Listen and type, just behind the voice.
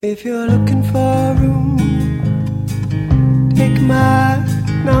If you're looking for a room, take my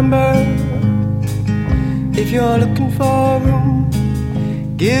number. If you're looking for a room,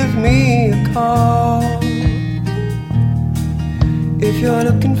 give me a call. If you're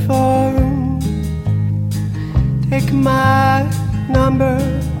looking for a room, take my number.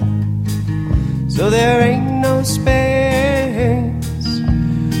 So there ain't no space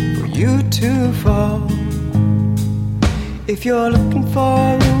for you to fall. If you're looking for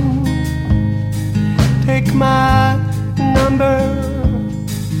a room, take my number.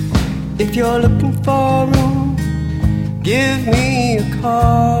 If you're looking for a room, give me a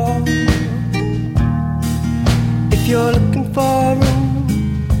call. If you're looking for a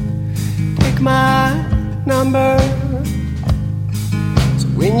room, take my number. So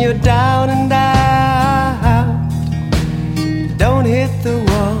when you're down and out, don't hit the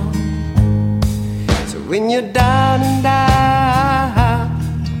wall. So when you're down and out,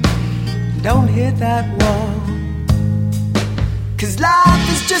 don't hit that wall. 'Cause life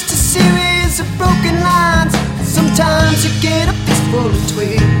is just a series of broken lines. Sometimes you get a fistful of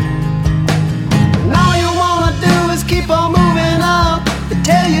twigs, and all you wanna do is keep on moving up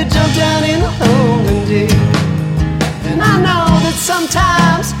until you jump down in the hole and dig. And I know that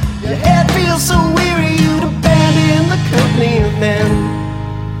sometimes your head feels so weary you'd abandon the company of men.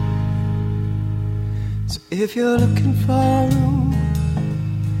 So if you're looking for a room,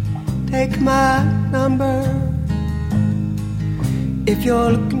 take my number. If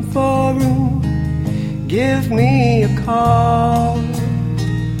you're looking for a room, give me a call.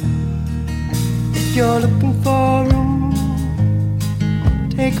 If you're looking for a room,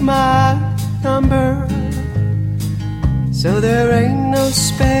 take my number. So there ain't no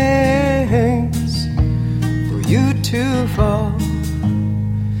space for you to fall.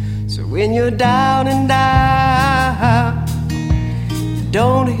 So when you're down and out,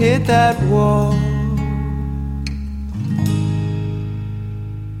 don't hit that wall.